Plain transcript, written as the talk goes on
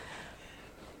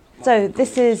So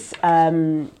this is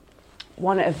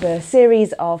one of the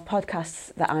series of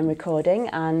podcasts that I'm recording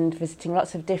and visiting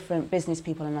lots of different business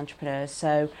people and entrepreneurs.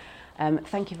 So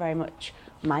thank you very much,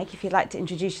 Mike. If you'd like to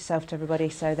introduce yourself to everybody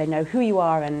so they know who you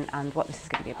are and what this is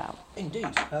going to be about.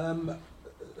 Indeed.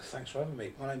 Thanks for having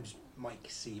me. My name's Mike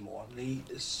Seymour. I'm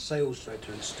the sales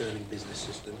director at Sterling Business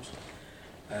Systems.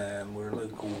 We're a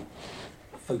local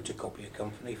photocopier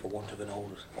company, for want of an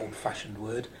old-fashioned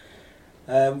word.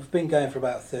 We've been going for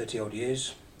about 30 odd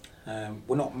years.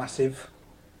 We're not massive,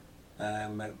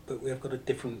 but we've got a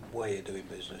different way of doing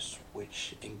business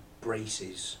which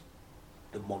embraces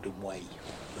the modern way,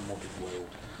 the modern world.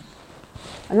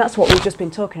 And that's what we've just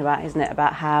been talking about, isn't it?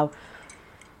 About how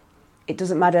it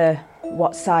doesn't matter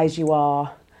what size you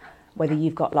are, whether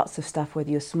you've got lots of stuff, whether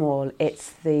you're small, it's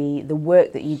the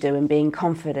work that you do and being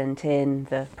confident in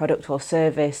the product or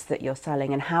service that you're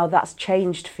selling and how that's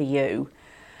changed for you,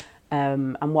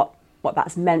 and what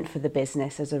that's meant for the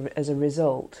business as a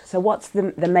result. So what's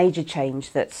the major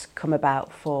change that's come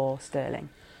about for Sterling?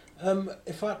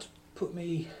 If I had to put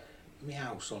me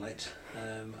house on it,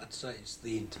 I'd say it's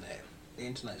the internet. The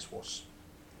internet's what's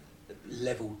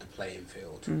levelled the playing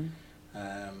field.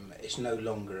 It's no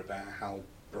longer about how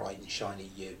bright and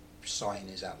shiny your sign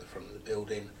is out the front of the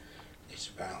building. It's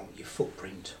about your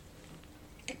footprint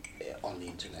on the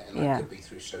internet, and that could be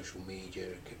through social media,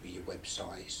 it could be your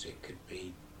websites, it could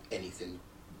be anything.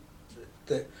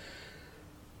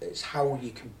 It's how you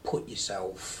can put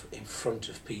yourself in front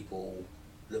of people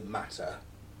that matter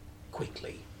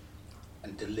quickly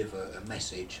and deliver a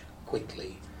message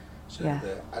quickly, so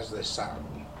that as they're sat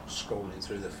scrolling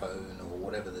through the phone or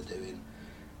whatever they're doing,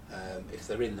 if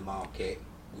they're in the market,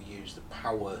 we use the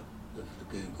power of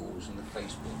the Googles and the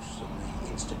Facebooks and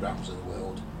the Instagrams of the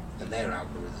world and their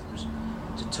algorithms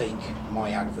to take my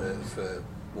advert for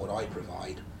what I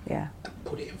provide and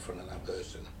put it in front of that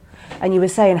person. And you were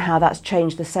saying how that's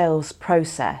changed the sales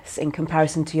process in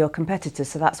comparison to your competitors,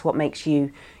 so that's what makes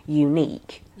you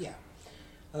unique. Yeah,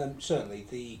 certainly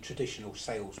the traditional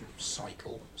sales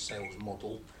cycle, sales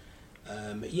model,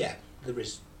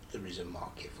 there is a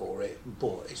market for it,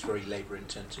 but it's very labour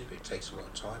intensive, it takes a lot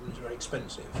of time and it's very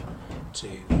expensive to,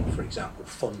 for example,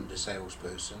 fund a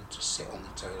salesperson to sit on the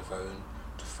telephone,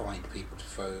 to find people to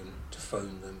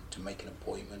phone them, to make an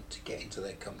appointment, to get into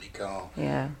their company car,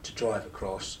 to drive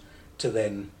across, to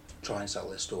then try and sell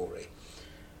their story.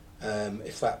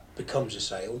 If that becomes a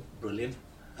sale, brilliant,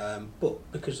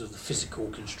 but because of the physical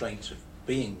constraints of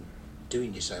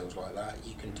doing your sales like that,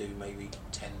 you can do maybe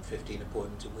 10, 15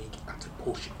 appointments a week at a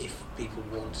push if people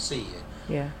want to see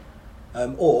you.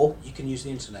 Or you can use the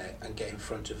internet and get in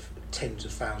front of tens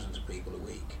of thousands of people a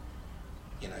week.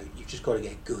 You know, you've just got to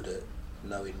get good at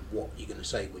knowing what you're going to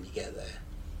say when you get there.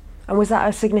 And was that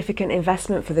a significant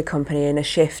investment for the company and a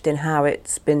shift in how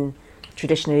it's been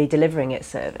traditionally delivering its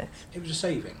service? It was a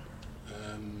saving.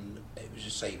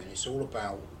 It's all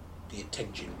about the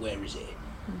attention. Where is it?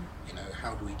 You know,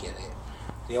 how do we get it?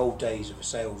 The old days of a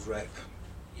sales rep,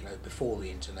 you know, before the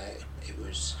internet, it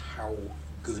was how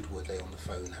good were they on the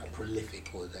phone, how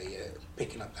prolific were they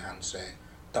picking up the handset,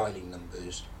 dialing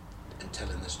numbers and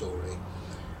telling the story.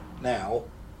 Now,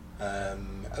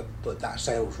 but that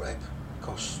sales rep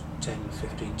costs 10,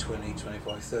 15, 20,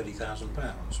 25, 30,000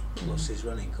 pounds plus his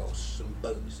running costs and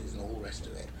bonuses and all the rest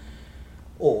of it.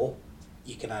 Or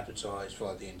you can advertise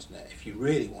via the internet if you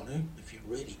really want to, if you're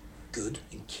really good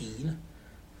and keen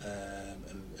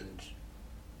and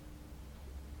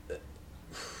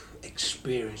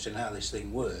experienced in how this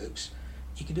thing works,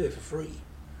 you can do it for free.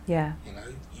 You know,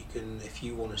 you can, if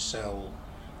you want to sell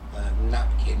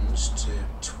napkins to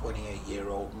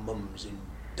 28-year-old mums in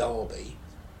Derby,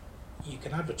 you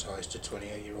can advertise to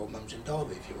 28-year-old mums in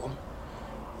Derby if you want,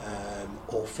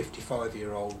 or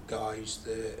 55-year-old guys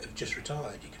that have just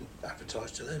retired, you can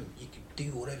advertise to them. You can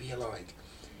do whatever you like.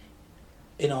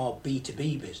 In our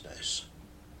B2B business,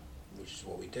 which is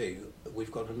what we do,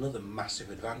 we've got another massive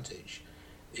advantage,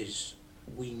 is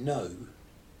we know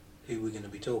who we're going to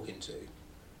be talking to.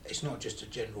 It's not just a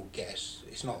general guess.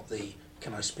 It's not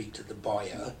can I speak to the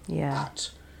buyer at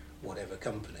whatever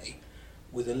company.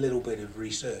 With a little bit of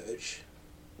research,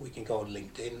 we can go on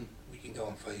LinkedIn, we can go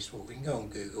on Facebook, we can go on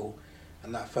Google,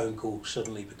 and that phone call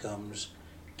suddenly becomes,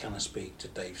 can I speak to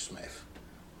Dave Smith,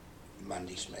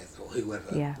 Mandy Smith, or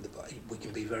whoever. We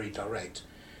can be very direct,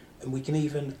 and we can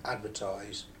even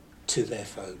advertise to their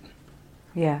phone.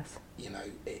 You know,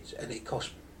 it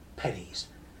costs pennies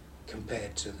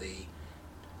compared to the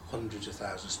hundreds of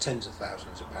thousands, tens of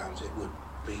thousands of pounds it would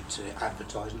be to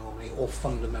advertise normally or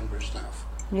fund a member of staff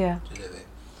to do it.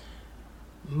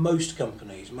 Most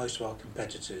companies, most of our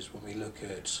competitors, when we look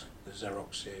at the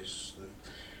Xeroxes,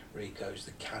 Ricoh's,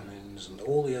 the Canons, and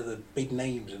all the other big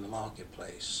names in the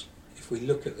marketplace, if we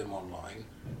look at them online,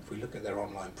 if we look at their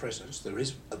online presence, there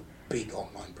is a big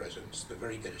online presence. They're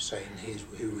very good at saying, here's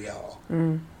who we are.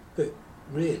 But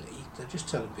really, they're just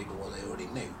telling people what they already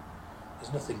knew.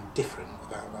 There's nothing different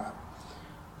about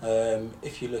that.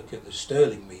 If you look at the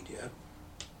Sterling media,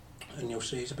 and you'll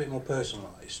see it's a bit more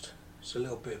personalised. It's a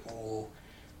little bit more,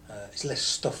 it's less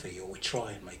stuffy, or we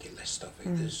try and make it less stuffy.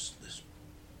 There's,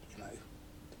 you know,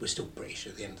 we're still British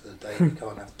at the end of the day, we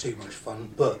can't have too much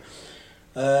fun, but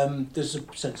there's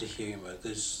a sense of humour,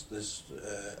 there's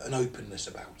an openness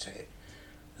about it,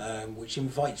 which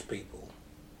invites people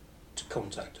to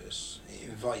contact us. It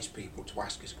invites people to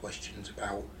ask us questions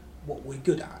about what we're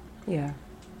good at. Yeah.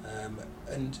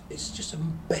 And it's just a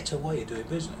better way of doing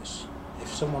business. If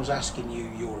someone's asking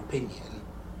you your opinion,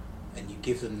 and you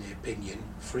give them the opinion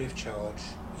free of charge,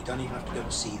 you don't even have to go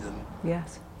and see them.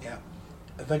 Yes. Yeah.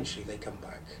 Eventually they come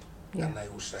back and they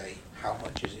will say, how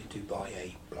much is it to buy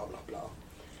a blah blah blah.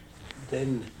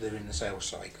 Then they're in the sales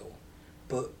cycle.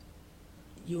 But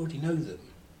you already know them.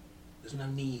 There's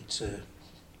no need to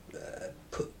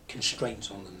put constraints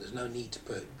on them. There's no need to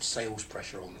put sales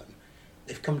pressure on them.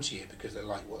 They've come to you because they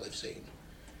like what they've seen.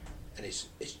 And it's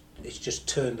just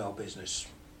turned our business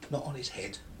not on its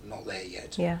head, not there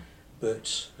yet. Yeah.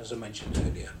 But as I mentioned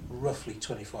earlier, roughly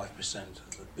 25%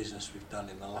 of the business we've done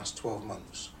in the last 12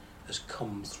 months has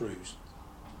come through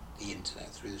the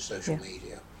internet, through the social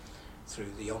media,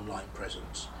 through the online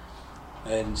presence.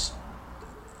 And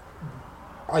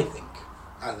I think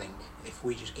if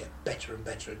we just get better and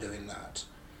better at doing that,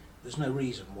 there's no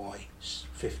reason why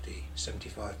 50,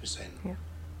 75%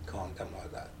 can't come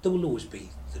like that. There will always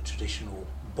be the traditional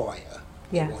buyer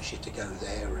who wants you to go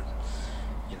there and,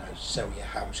 you know, sell your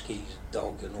house keys,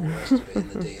 dog and all the rest of it in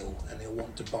the deal, and they'll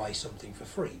want to buy something for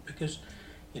free because,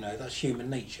 you know, that's human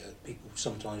nature. People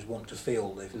sometimes want to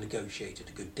feel they've negotiated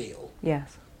a good deal.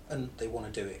 Yes. And they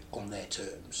want to do it on their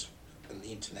terms, and the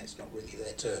internet's not really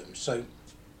their terms. So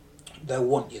they'll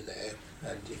want you there,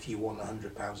 and if you want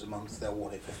 £100 a month, they'll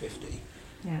want it for 50.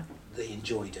 Yeah. They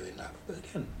enjoy doing that. But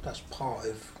again, that's part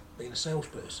of being a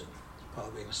salesperson, part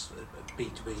of being a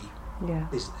B2B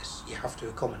business. You have to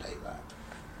accommodate that.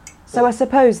 So I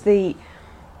suppose the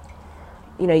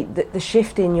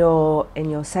shift in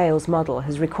your sales model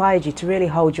has required you to really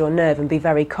hold your nerve and be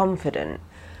very confident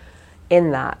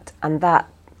in that, and that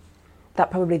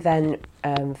probably then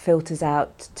filters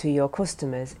out to your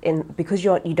customers because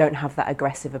you don't have that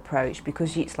aggressive approach,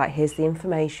 because it's like, here's the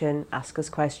information, ask us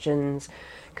questions,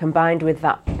 combined with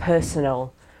that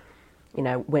personal, you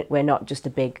know, we're not just a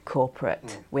big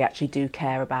corporate, we actually do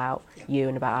care about you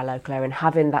and about our local area, and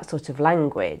having that sort of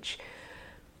language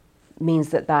means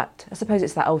that I suppose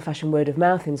it's that old-fashioned word of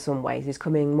mouth in some ways is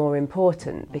coming more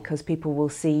important, because people will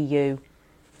see you,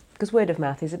 because word of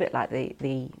mouth is a bit like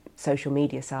the social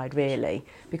media side really,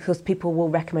 because people will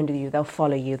recommend you, they'll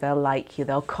follow you, they'll like you,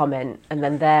 they'll comment, and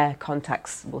then their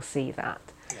contacts will see that.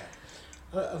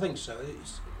 Yeah, I think so.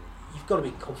 You've got to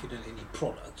be confident in your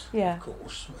product, of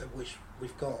course, which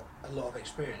we've got a lot of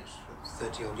experience,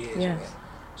 30 odd years of it.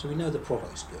 So we know the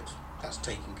product's good, that's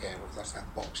taken care of, that's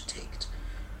that box ticked.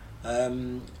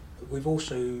 We've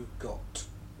also got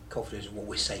confidence in what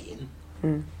we're saying,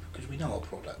 because we know our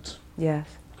product. Yes.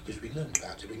 Because we learned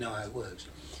about it, we know how it works,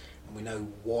 and we know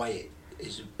why it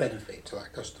is a benefit to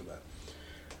that customer.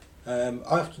 I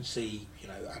often see, you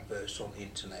know, adverts on the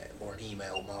internet or an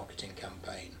email marketing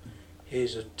campaign.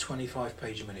 Here's a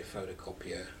 25-page a minute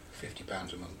photocopier,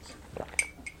 £50 a month.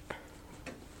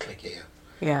 Click here.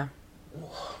 Yeah.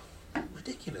 Oh,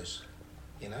 ridiculous.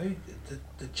 You know,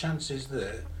 the chances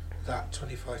that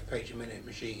 25-page a minute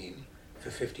machine for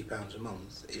 £50 a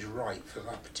month is right for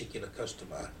that particular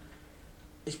customer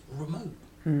is remote.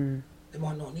 They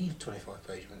might not need a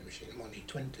 25-page a minute machine, they might need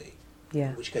 20,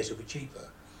 in which case it'll be cheaper.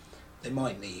 They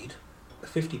might need a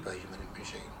 50-page a minute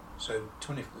machine, so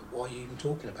 20, why are you even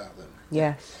talking about them?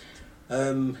 Yes.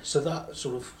 So that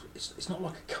sort of, it's not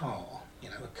like a car, you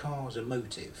know, a car's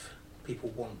emotive. People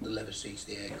want the leather seats,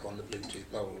 the aircon, the Bluetooth,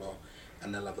 blah, blah, blah,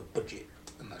 and they'll have a budget,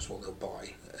 and that's what they'll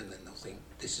buy, and then they'll think,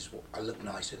 this is what, I look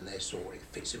nice in this, or it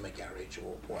fits in my garage,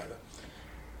 or whatever.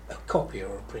 A copier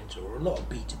or a printer, or a lot of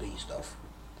B2B stuff,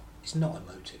 it's not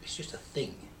emotive, it's just a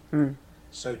thing.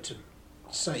 So to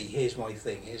say, here's my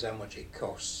thing, here's how much it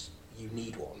costs, you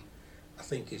need one, I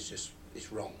think it's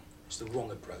wrong. It's the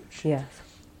wrong approach. Yes.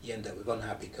 You end up with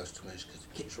unhappy customers because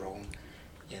the kit's wrong.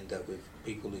 You end up with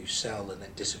people who sell and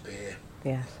then disappear.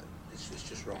 Yes. It's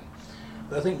just wrong.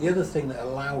 But I think the other thing that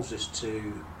allows us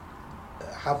to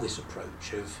have this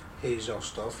approach of here's our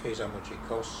stuff, here's how much it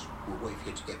costs, we'll wait for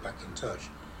you to get back in touch,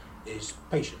 is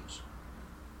patience.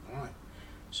 All right.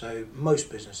 So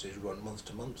most businesses run month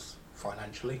to month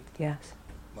financially. Yes.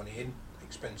 Money in,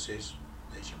 expenses,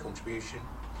 there's your contribution.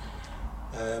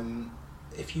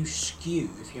 If you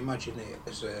imagine it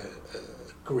as a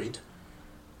grid,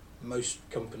 most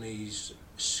companies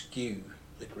skew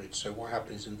the grid. So what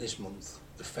happens in this month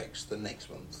affects the next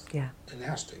month. Yeah. And it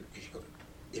has to, because you've got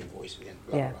to invoice at the end,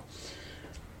 blah, blah,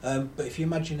 blah. But if you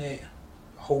imagine it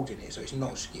holding it so it's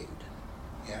not skewed,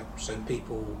 yeah, so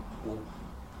people will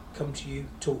come to you,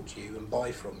 talk to you and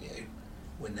buy from you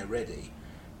when they're ready.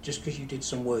 Just because you did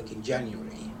some work in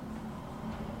January,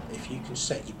 if you can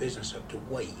set your business up to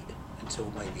wait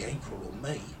until maybe April or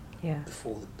May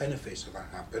before the benefits of that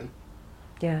happen,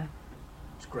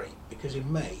 it's great. Because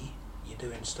in May you're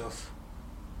doing stuff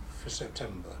for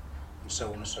September and so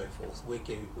on and so forth. We're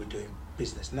doing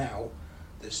business now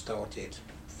that started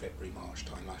February, March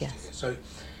time last year. So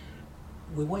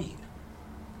we're waiting.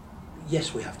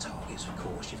 Yes, we have targets, of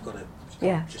course. You've got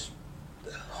to just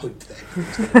hope that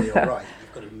everything's going to be all right.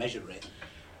 You've got to measure it.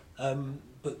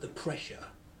 But the pressure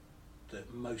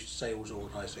that most sales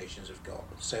organisations have got,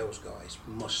 sales guys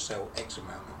must sell X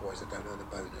amount, otherwise they don't earn a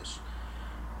bonus.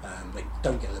 They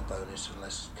don't get the bonus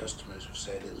unless customers have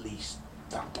said at least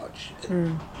that much.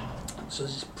 So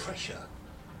there's this pressure,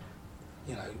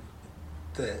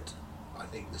 that I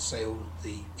think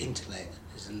the internet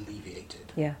has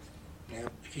alleviated. Yeah.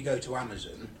 If you go to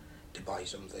Amazon to buy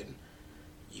something,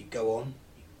 you go on,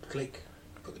 you click,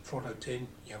 put the product in,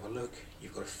 you have a look,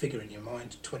 you've got a figure in your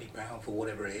mind, £20 for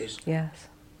whatever it is. Yes.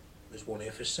 There's one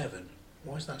here for £7.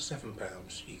 Why is that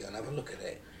 £7? You go and have a look at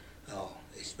it. Oh,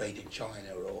 it's made in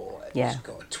China, or it's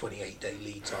got a 28-day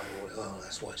lead time, or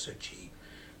that's why it's so cheap.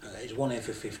 There's one here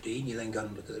for 15. You then go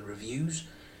and look at the reviews.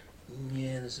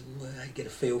 You get a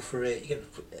feel for it.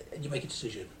 And you make a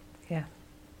decision. Yeah.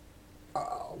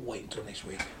 I'll wait until next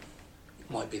week. It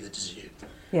might be the decision.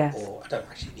 Yes. Or I don't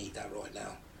actually need that right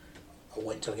now. I'll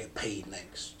wait until I get paid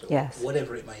next. Or yes.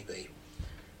 Whatever it may be.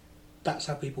 That's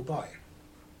how people buy.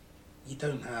 You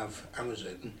don't have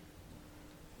Amazon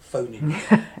phoning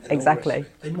you. Exactly.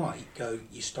 They might go,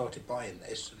 you started buying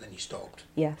this and then you stopped.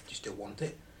 Yes. Do you still want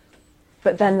it?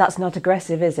 But then that's not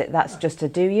aggressive, is it? That's just a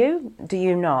do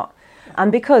you not?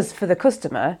 And because for the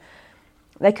customer,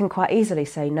 they can quite easily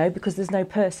say no because there's no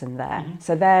person there. Mm-hmm.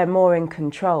 So they're more in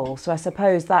control. So I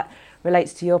suppose that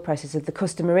relates to your process of the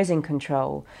customer is in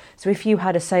control. So if you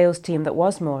had a sales team that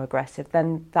was more aggressive,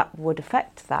 then that would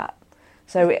affect that.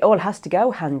 So it all has to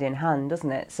go hand in hand,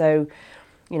 doesn't it? So,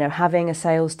 having a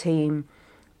sales team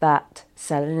that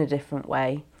sell in a different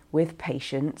way, with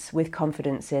patience, with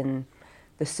confidence in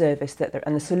the service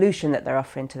and the solution that they're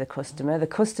offering to the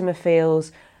customer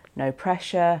feels no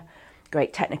pressure,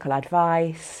 great technical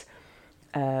advice,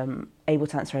 able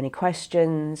to answer any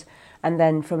questions. And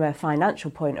then from a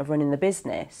financial point of running the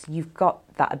business, you've got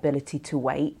that ability to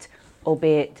wait,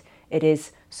 albeit it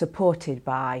is supported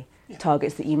by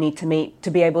targets that you need to meet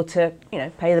to be able to,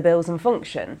 pay the bills and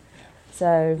function. Yeah.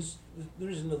 So there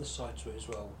is another side to it as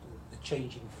well, the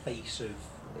changing face of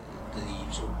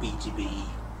the sort of B2B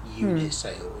unit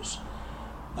sales.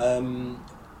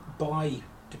 By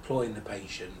deploying the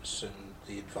patients and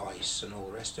the advice and all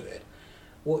the rest of it,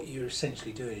 what you're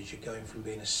essentially doing is you're going from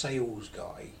being a sales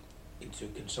guy into a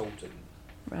consultant.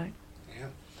 Right. Yeah.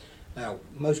 Now,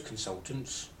 most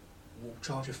consultants will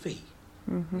charge a fee.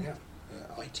 Mm-hmm. Yeah.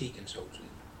 IT consultant,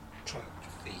 charge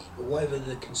a fee, or whatever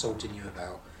they're consulting you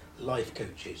about. Life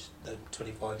coaches, the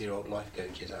 25-year-old life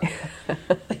coaches out there,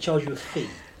 they charge you a fee.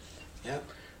 Yeah.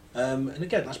 And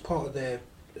again, that's part of their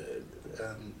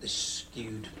this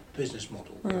skewed business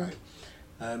model,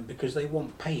 because they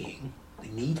want paying, they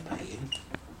need paying,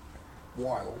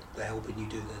 while they're helping you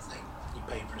do their thing. You're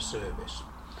paying for a service.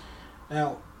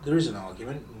 Now, there is an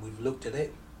argument, and we've looked at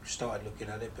it, we've started looking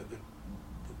at it, but we're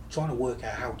trying to work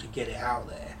out how to get it out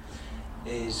there.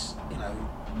 Is,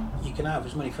 you can have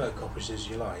as many photocopies as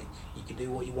you like, you can do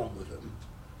what you want with them,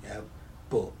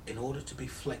 but in order to be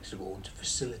flexible and to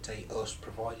facilitate us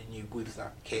providing you with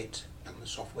that kit and the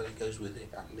software that goes with it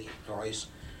and the advice,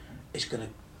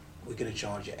 we're going to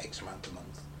charge you X amount a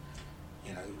month,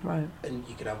 Right. And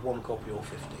you could have one copy or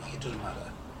 50, it doesn't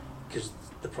matter, because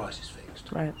the price is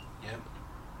fixed. Right. Yeah.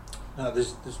 Now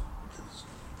there's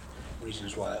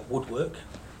reasons why that would work,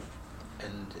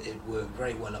 and it worked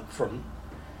very well up front,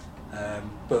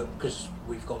 but because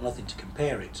we've got nothing to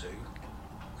compare it to,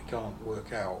 we can't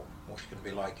work out what's going to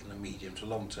be like in the medium to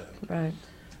long term. Right.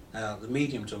 Now, the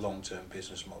medium to long term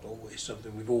business model is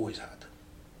something we've always had.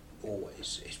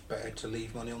 Always. It's better to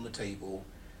leave money on the table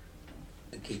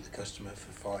and keep the customer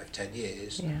for 5-10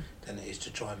 years than it is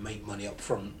to try and make money up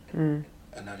front and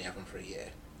only have them for a year.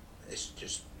 It's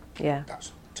just,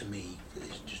 that's to me,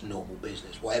 is just normal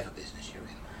business, whatever business you're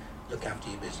in. Look after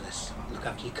your business, look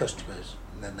after your customers,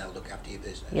 and then they'll look after your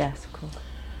business. Yes, of course.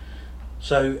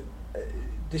 So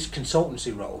this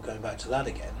consultancy role, going back to that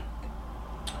again,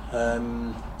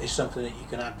 is something that you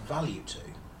can add value to,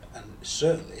 and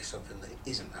certainly something that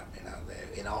isn't happening out there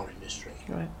in our industry.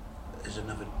 Right. As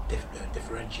another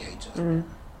differentiator.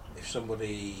 If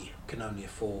somebody can only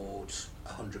afford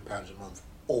 £100 a month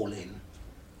all in,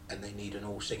 and they need an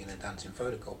all singing and dancing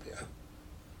photocopier,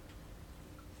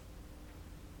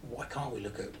 why can't we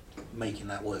look at making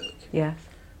that work? Yeah.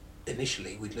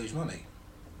 Initially, we'd lose money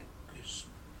because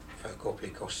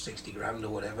photocopying costs 60 grand or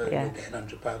whatever. Yeah. You're getting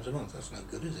 £100 a month. That's no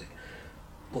good, is it?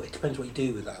 But it depends what you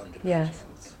do with that £100 Yes. a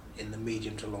month. In the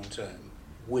medium to long term,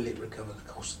 will it recover the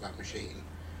cost of that machine?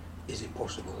 Is it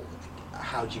possible?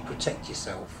 How do you protect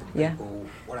yourself from people?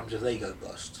 What happens if they go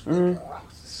bust?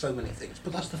 So many things.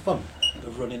 But that's the fun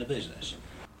of running a business.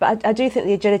 But I do think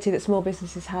the agility that small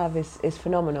businesses have is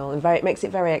phenomenal, and it makes it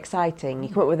very exciting. You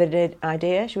come up with an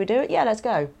idea, should we do it? Yeah, let's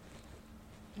go.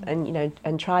 And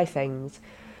and try things,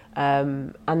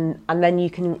 and then you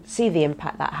can see the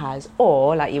impact that has.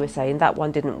 Or, like you were saying, that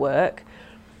one didn't work.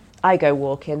 I go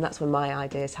walking. That's when my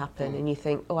ideas happen, and you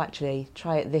think, oh, actually,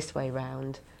 try it this way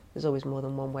round. There's always more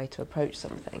than one way to approach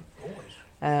something. Always.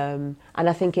 And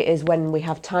I think it is when we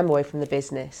have time away from the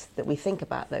business that we think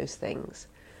about those things.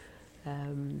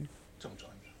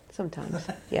 Sometimes,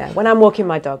 yeah. When I'm walking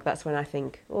my dog, that's when I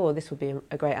think, oh, this would be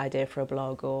a great idea for a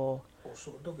blog. Or what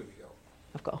sort of dog have you got?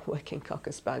 I've got a working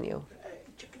Cocker Spaniel. Hey,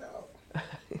 check it out.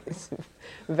 It's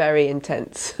very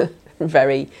intense,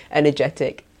 very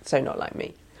energetic, so not like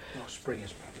me. Not a Springer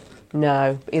Spaniel.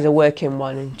 No, he's a working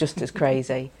one and just as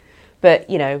crazy. But,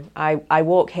 I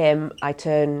walk him, I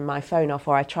turn my phone off,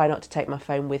 or I try not to take my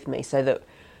phone with me so that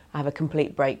I have a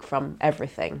complete break from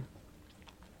everything.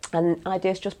 And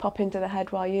ideas just pop into the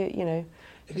head while you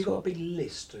Have you got a big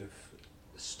list of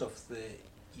stuff that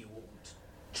you want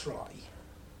to try?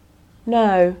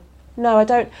 No, I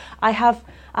don't. I have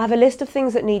a list of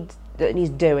things that needs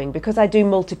doing, because I do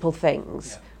multiple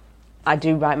things. Yeah. I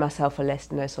do write myself a list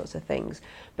and those sorts of things.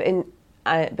 But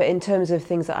in terms of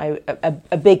things that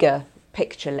a bigger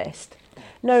picture list,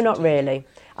 no, not really.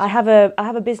 I have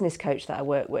a business coach that I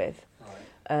work with.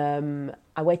 Right.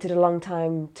 I waited a long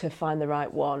time to find the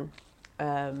right one.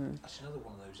 That's another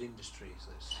one of those industries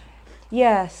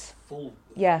that's full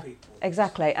of people.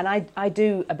 Exactly. And I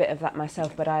do a bit of that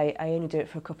myself, but I only do it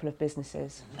for a couple of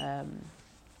businesses. And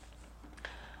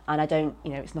I don't,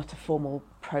 it's not a formal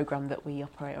program that we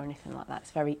operate or anything like that.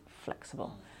 It's very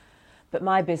flexible. But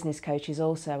my business coach is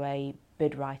also a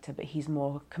bid writer, but he's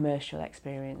more commercial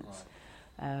experience.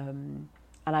 Right.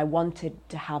 And I wanted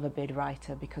to have a bid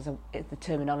writer because of the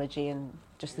terminology and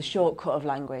just the shortcut of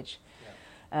language.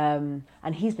 Yeah.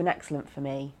 And he's been excellent for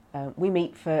me. We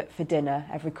meet for dinner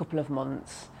every couple of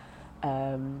months.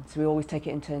 So we always take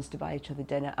it in turns to buy each other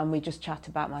dinner, and we just chat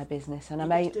about my business. And he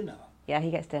gets dinner? Yeah,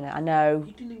 he gets dinner. I know.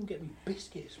 You didn't even get me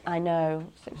biscuits. I know.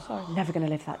 So sorry, never going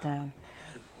to live that down.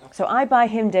 So I buy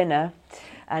him dinner,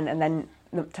 and then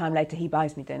time later he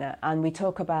buys me dinner, and we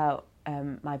talk about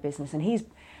my business. And he's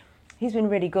been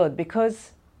really good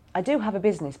because I do have a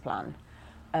business plan,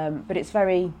 but it's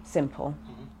very simple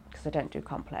because I don't do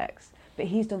complex. But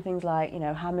he's done things like,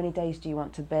 how many days do you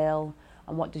want to bill,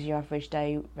 and what does your average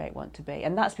day rate want to be?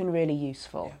 And that's been really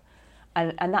useful. Yeah.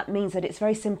 And that means that it's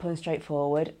very simple and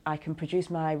straightforward. I can produce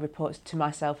my reports to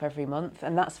myself every month,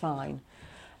 and that's fine.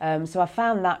 So I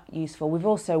found that useful. We've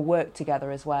also worked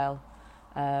together as well.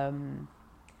 And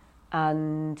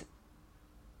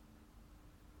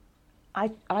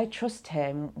I trust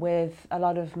him with a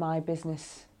lot of my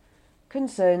business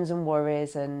concerns and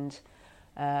worries, and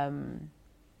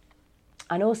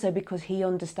also because he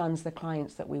understands the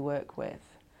clients that we work with.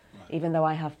 Right. Even though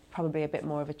I have probably a bit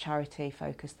more of a charity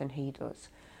focus than he does.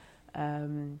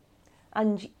 And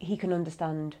he can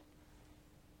understand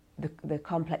the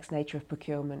complex nature of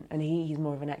procurement, and he's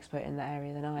more of an expert in that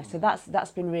area than I. So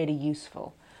that's been really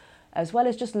useful, as well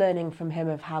as just learning from him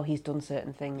of how he's done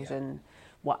certain things and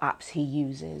what apps he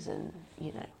uses, and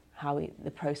how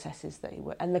the processes that he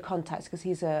works, and the contacts, because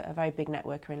he's a very big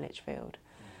networker in Lichfield.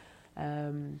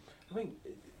 I think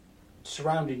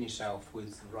surrounding yourself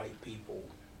with the right people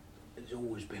has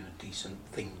always been a decent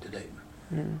thing to do.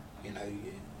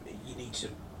 You need to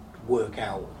work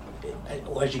out,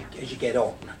 or as you get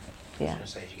on. I was going to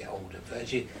say as you get older,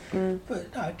 but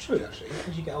but no, true actually.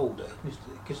 As you get older,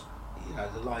 because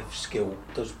the life skill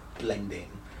does blend in.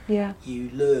 Yeah.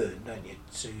 You learn, don't you,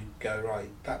 to go, right,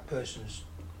 that person's,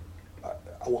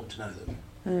 I want to know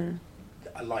them.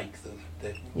 I like them.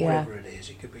 Whatever it is.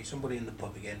 It could be somebody in the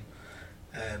pub again.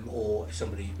 or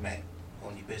somebody you've met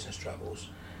on your business travels,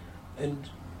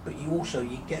 but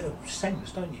you get a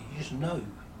sense, don't you? You just know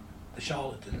the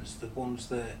charlatans, the ones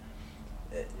that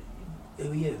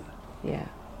who are you? Yeah.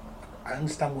 I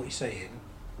understand what you're saying,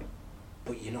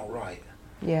 but you're not right.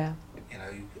 Yeah. You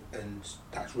know, and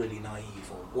that's really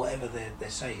naive, or whatever they're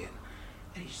saying.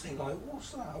 And you just think, like,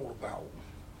 what's that all about?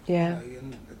 Yeah. You know,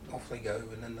 and off they go,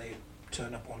 and then they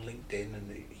turn up on LinkedIn, and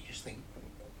you just think,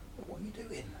 what are you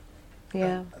doing?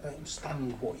 Yeah. I don't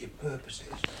understand what your purpose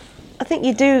is. I think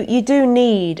you do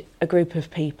need a group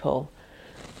of people,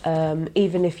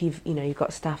 even if you've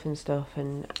got staff and stuff.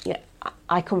 And yeah,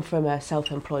 I come from a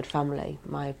self-employed family.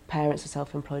 My parents are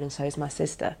self-employed, and so is my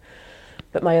sister.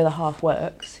 But my other half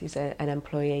works. He's an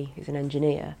employee. He's an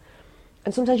engineer.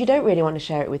 And sometimes you don't really want to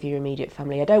share it with your immediate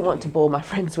family. I don't want to bore my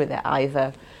friends with it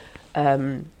either.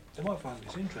 They might find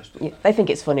this interesting. Yeah, they think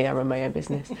it's funny I run my own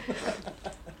business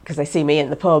because they see me in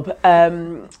the pub.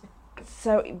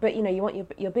 But you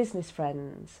want your business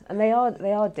friends, and they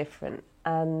are different,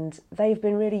 and they've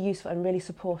been really useful and really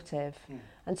supportive.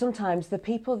 And sometimes the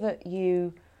people that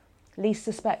you least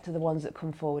suspect are the ones that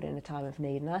come forward in a time of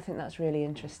need, and I think that's really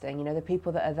interesting. You know, the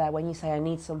people that are there when you say I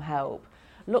need some help.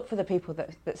 Look for the people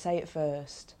that say it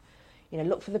first. You know,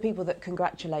 look for the people that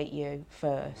congratulate you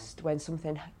first when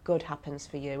something good happens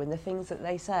for you, and the things that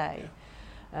they say.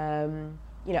 And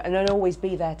then always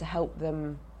be there to help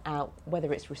them out,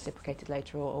 whether it's reciprocated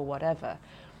later or whatever.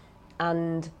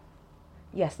 And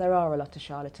yes, there are a lot of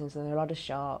charlatans, and there are a lot of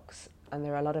sharks, and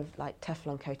there are a lot of like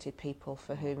Teflon coated people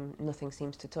for whom nothing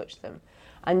seems to touch them.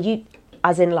 And you,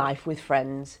 as in life with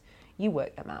friends, you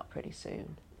work them out pretty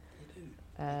soon.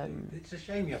 It's a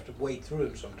shame you have to wade through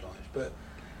them sometimes, but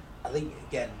I think,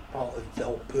 again, part of the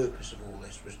whole purpose of all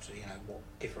this was to, what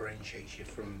differentiates you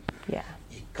from your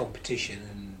competition,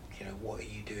 and, what are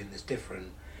you doing that's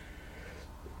different.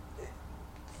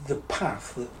 The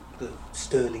path that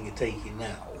Sterling are taking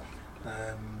now,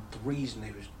 the reason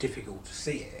it was difficult to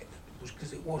see it was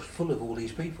because it was full of all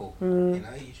these people.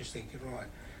 You just think, right,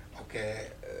 I'll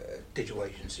get a digital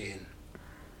agency in,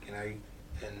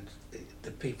 and the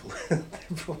people that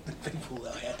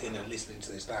I had in listening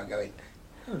to this now going,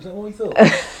 oh, is that what we thought?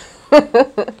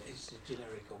 It's a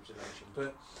generic observation,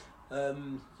 but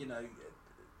I'm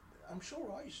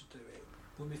sure I used to do it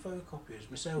with my photocopiers,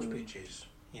 my sales pitches.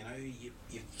 You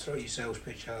throw your sales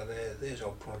pitch out there, there's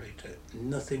our product.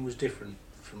 Nothing was different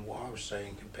from what I was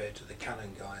saying compared to the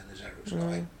Canon guy and the Xerox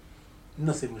guy.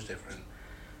 Nothing was different.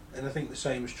 And I think the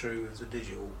same is true of the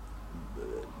digital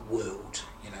world.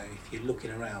 If you're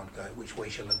looking around going, which way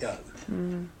shall I go?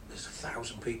 There's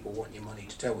 1,000 people want your money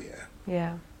to tell you.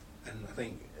 Yeah. And I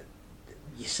think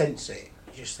you sense it.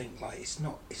 You just think, like,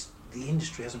 the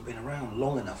industry hasn't been around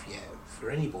long enough yet for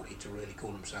anybody to really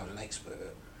call themselves an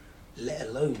expert, let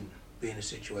alone be in a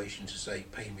situation to say,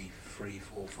 pay me £300,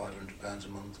 £400, £500 a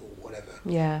month or whatever.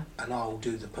 Yeah. And I'll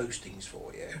do the postings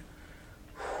for you.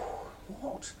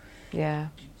 What? Yeah.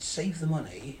 Save the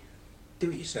money,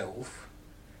 do it yourself,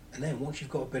 and then once you've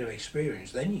got a bit of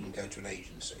experience, then you can go to an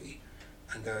agency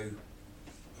and go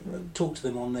talk to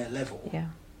them on their level,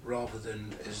 rather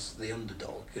than as the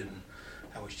underdog and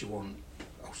how much do you want,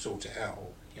 I'll sort it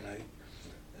out.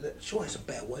 Sure, it's a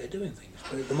better way of doing things,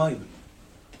 but at the moment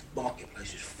the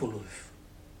marketplace is full of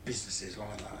businesses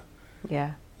like that.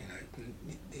 Yeah.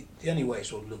 The only way to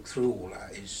sort of look through all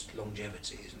that is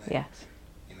longevity, isn't it? Yes.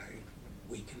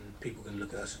 People can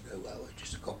look at us and go, well, we're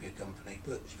just a copier company,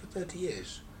 but it's for 30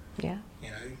 years. Yeah.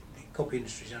 The copy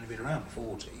industry's only been around for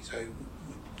 40, so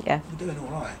we're doing all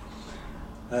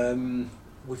right.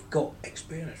 We've got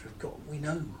experience. We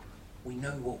know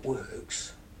what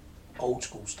works, old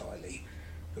school styly,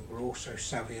 but we're also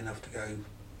savvy enough to go,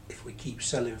 if we keep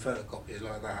selling photocopiers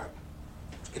like that,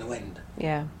 it's going to end.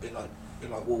 Yeah. A bit like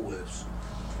Woolworths.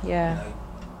 Yeah.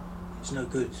 It's no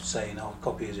good saying, oh,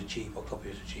 copiers are cheap, or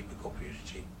copiers are cheap, or copiers are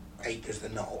cheap. A, because they're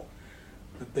not,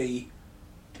 but B,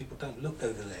 people don't look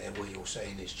over there where you're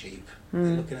saying it's cheap.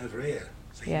 They're looking over here.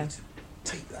 So you need to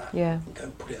take that and go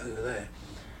and put it over there.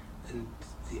 And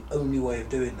the only way of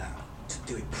doing that, to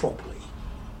do it properly,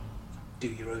 do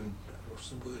your own, what's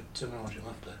the word, terminology I'm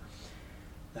after?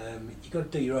 You've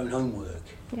got to do your own homework.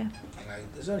 Yeah.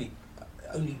 There's only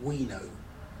we know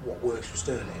what works for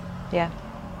Sterling. Yeah.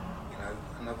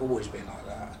 And I've always been like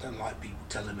that. I don't like people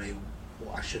telling me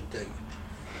what I should do,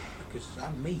 because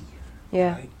I'm me.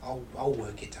 Yeah. I'll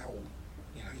work it out.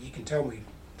 You can tell me,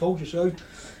 told you so.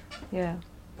 Yeah.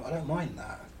 But I don't mind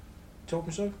that. Told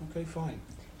me so? Okay, fine.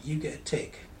 You get a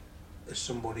tick as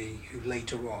somebody who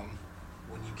later on,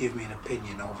 when you give me an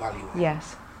opinion, I'll value it.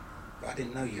 Yes. But I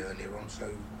didn't know you earlier on,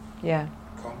 so yeah.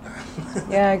 calm down.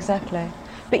 Yeah, exactly.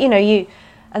 But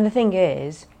and the thing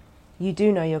is, you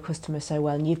do know your customer so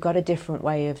well, and you've got a different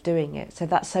way of doing it. So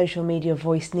that social media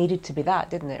voice needed to be that,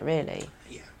 didn't it? Really.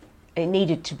 Yeah. It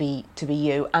needed to be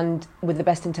you, and with the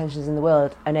best intentions in the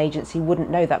world, an agency wouldn't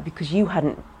know that because you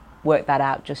hadn't worked that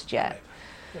out just yet.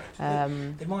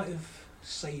 Right. They might have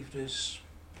saved us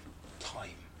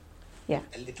time. Yeah.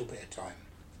 A little bit of time.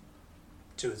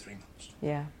 2 or 3 months.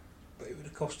 Yeah. But it would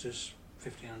have cost us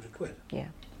 1,500 quid. Yeah.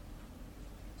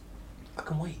 I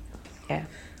can wait. Yeah.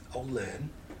 I'll learn.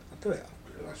 I'll do it.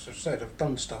 As I've said, I've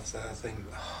done stuff that I think,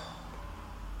 I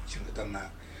shouldn't have done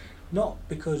that. Not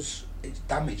because it's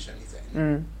damaged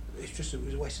anything. It's just it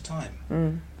was a waste of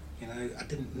time. I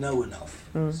didn't know enough,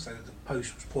 so the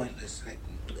post was pointless.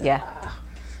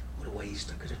 What a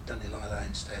waste! I could have done it like that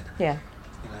instead. Yeah.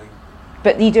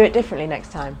 But you do it differently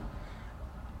next time.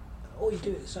 Or you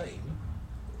do it the same,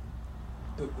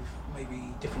 but with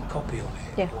maybe different copy on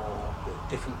it, or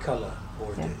different colour,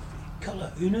 or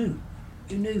colour. Who knew?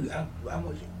 Who knew how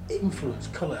much influence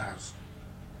colour has?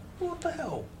 What the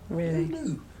hell? Really? Who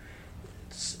knew?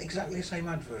 It's exactly the same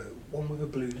advert. One with a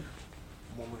blue,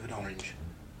 one with an orange.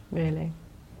 Really?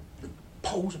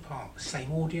 Poles apart.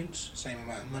 Same audience, same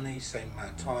amount of money, same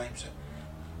amount of time. So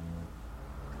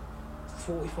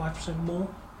 45% more.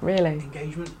 Really?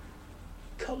 Engagement.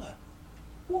 Colour.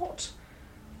 What?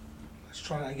 Let's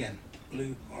try that again.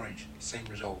 Blue, orange, same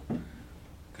result.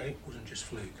 Okay, wasn't just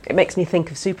fluke. It makes me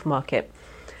think of supermarket,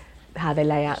 how they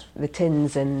lay out the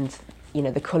tins and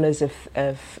the colours of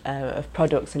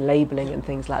products and labelling and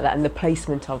things like that, and the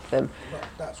placement of them. Well,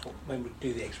 that's what when we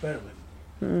do the experiment.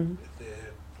 The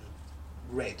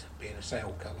red being a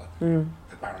sale colour,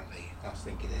 apparently. I was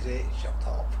thinking, is it? Shut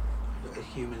up. Are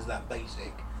humans that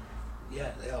basic?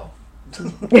 Yeah, they are.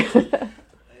 They are.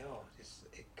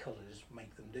 Colours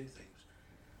make them do things.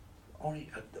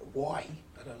 Why?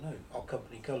 I don't know. Our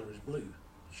company colour is blue.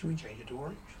 Should we change it to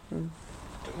orange? I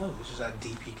don't know. This is how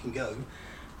deep you can go.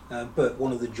 But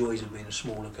one of the joys of being a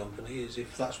smaller company is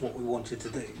if that's what we wanted to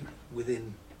do,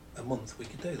 within a month we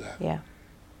could do that. Yeah.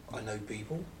 I know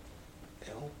people,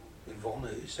 Yvonne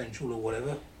at Essential or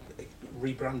whatever,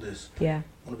 rebrand us. Yeah.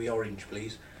 Want to be orange,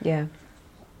 please. Yeah.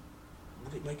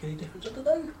 Would it make any difference? I don't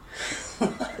know.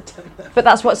 I don't know. But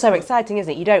that's what's so exciting,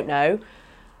 isn't it? You don't know,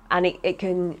 and it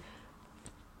can.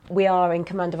 We are in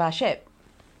command of our ship,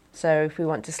 so if we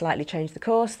want to slightly change the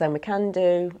course, then we can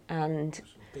do. And Some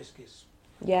biscuits.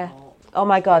 yeah. Oh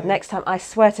my God! Next time, I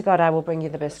swear to God, I will bring you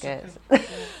the biscuits. Okay.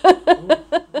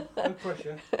 No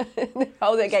pressure.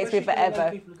 Hold it against me forever.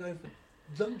 People are going for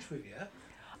lunch with you.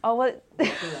 Oh well. We'll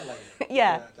do that later.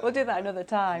 Yeah, we'll do that another I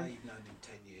time. know you've known me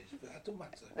 10 years, but that don't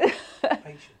matter.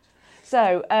 Patience.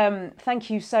 So, thank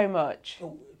you so much.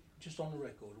 Oh, just on the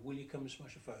record, will you come and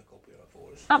smash a photocopy up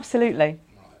for us? Absolutely. Right,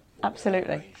 we'll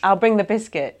Absolutely. I'll bring the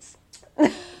biscuits.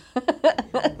 You're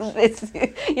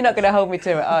not going to hold me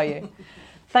to it, are you?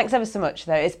 Thanks ever so much,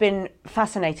 though. It's been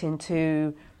fascinating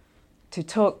to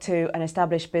talk to an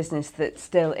established business that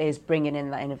still is bringing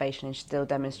in that innovation and still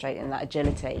demonstrating that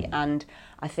agility. And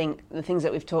I think the things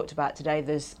that we've talked about today,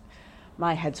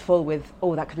 my head's full with,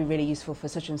 that could be really useful for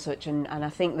such and such. And I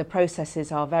think the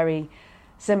processes are very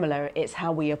similar. It's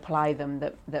how we apply them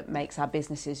that makes our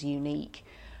businesses unique.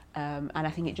 And I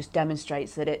think it just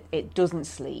demonstrates that it doesn't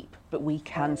sleep, but we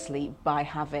can sleep by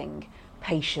having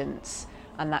patience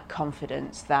and that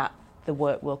confidence that the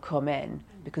work will come in,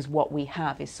 because what we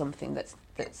have is something that's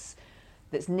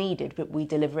needed, but we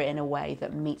deliver it in a way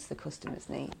that meets the customer's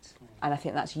needs. And I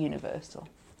think that's universal.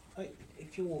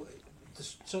 If you're,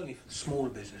 certainly for the smaller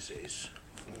businesses,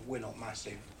 we're not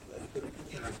massive, but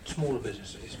smaller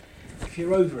businesses, if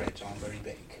your overheads aren't very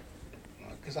big,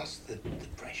 because that's the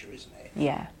pressure, isn't it?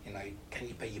 Yeah. Can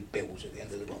you pay your bills at the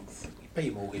end of the month? You pay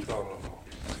your mortgage, blah, blah, blah.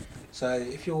 So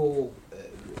if you're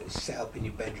set up in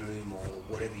your bedroom or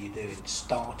whatever you're doing,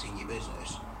 starting your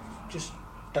business, just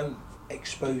don't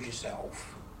expose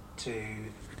yourself to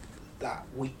that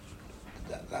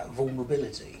that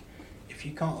vulnerability. If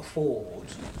you can't afford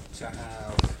to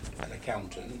have an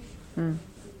accountant,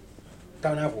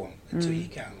 don't have one until you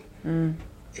can.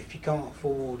 If you can't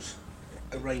afford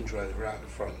a Range Rover out the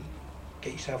front,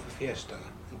 get yourself a Fiesta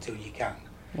until you can.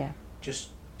 Yeah.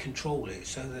 Just control it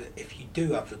so that if you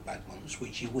do have the bad months,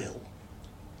 which you will,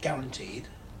 guaranteed,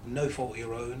 no fault of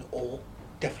your own or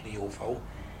definitely your fault,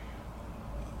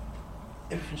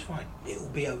 everything's fine. It will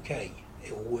be okay.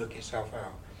 It will work itself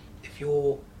out. If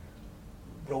you're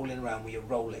rolling around with your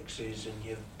Rolexes and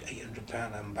your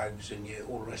 £800 handbags and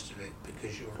all the rest of it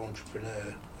because you're an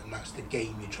entrepreneur and that's the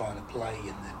game you're trying to play and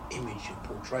the image you're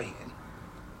portraying,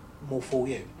 more for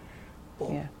you.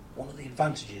 But one of the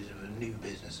advantages of a new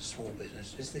business, a small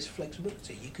business, is this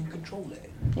flexibility. You can control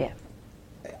it. Yeah.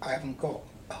 I haven't got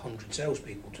 100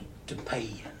 salespeople to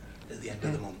pay at the end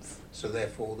of the month, so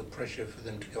therefore the pressure for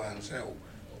them to go out and sell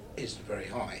isn't very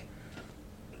high.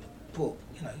 But,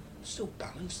 you know, still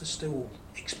balance, there's still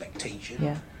expectation.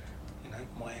 Yeah. You know,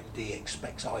 my MD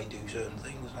expects I do certain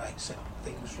things, and I accept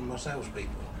things from my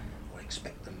salespeople, or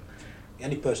expect them. The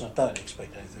only person I don't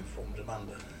expect anything from is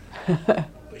Amanda,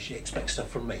 but she expects stuff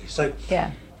from me. So,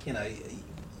 yeah. you know,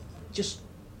 just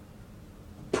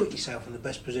put yourself in the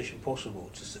best position possible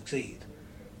to succeed.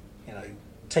 You know,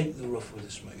 take the rough with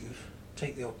the smooth,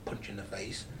 take the odd punch in the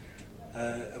face,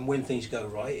 and when things go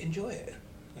right, enjoy it.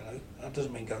 You know, that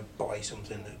doesn't mean go buy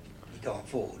something that you can't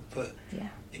afford, but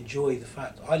enjoy the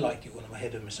fact. I like it when I'm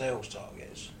ahead of my sales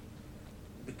targets,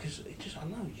 because it just, I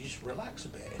don't know, you just relax a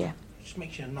bit. Yeah. It just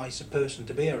makes you a nicer person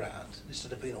to be around,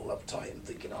 instead of being all uptight and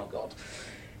thinking, oh God,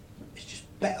 it's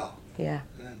just better. Yeah.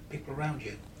 And then people around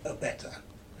you are better,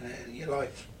 and your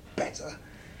life's better.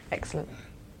 Excellent.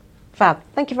 Fab.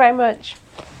 Thank you very much.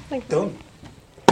 Thank you. Done.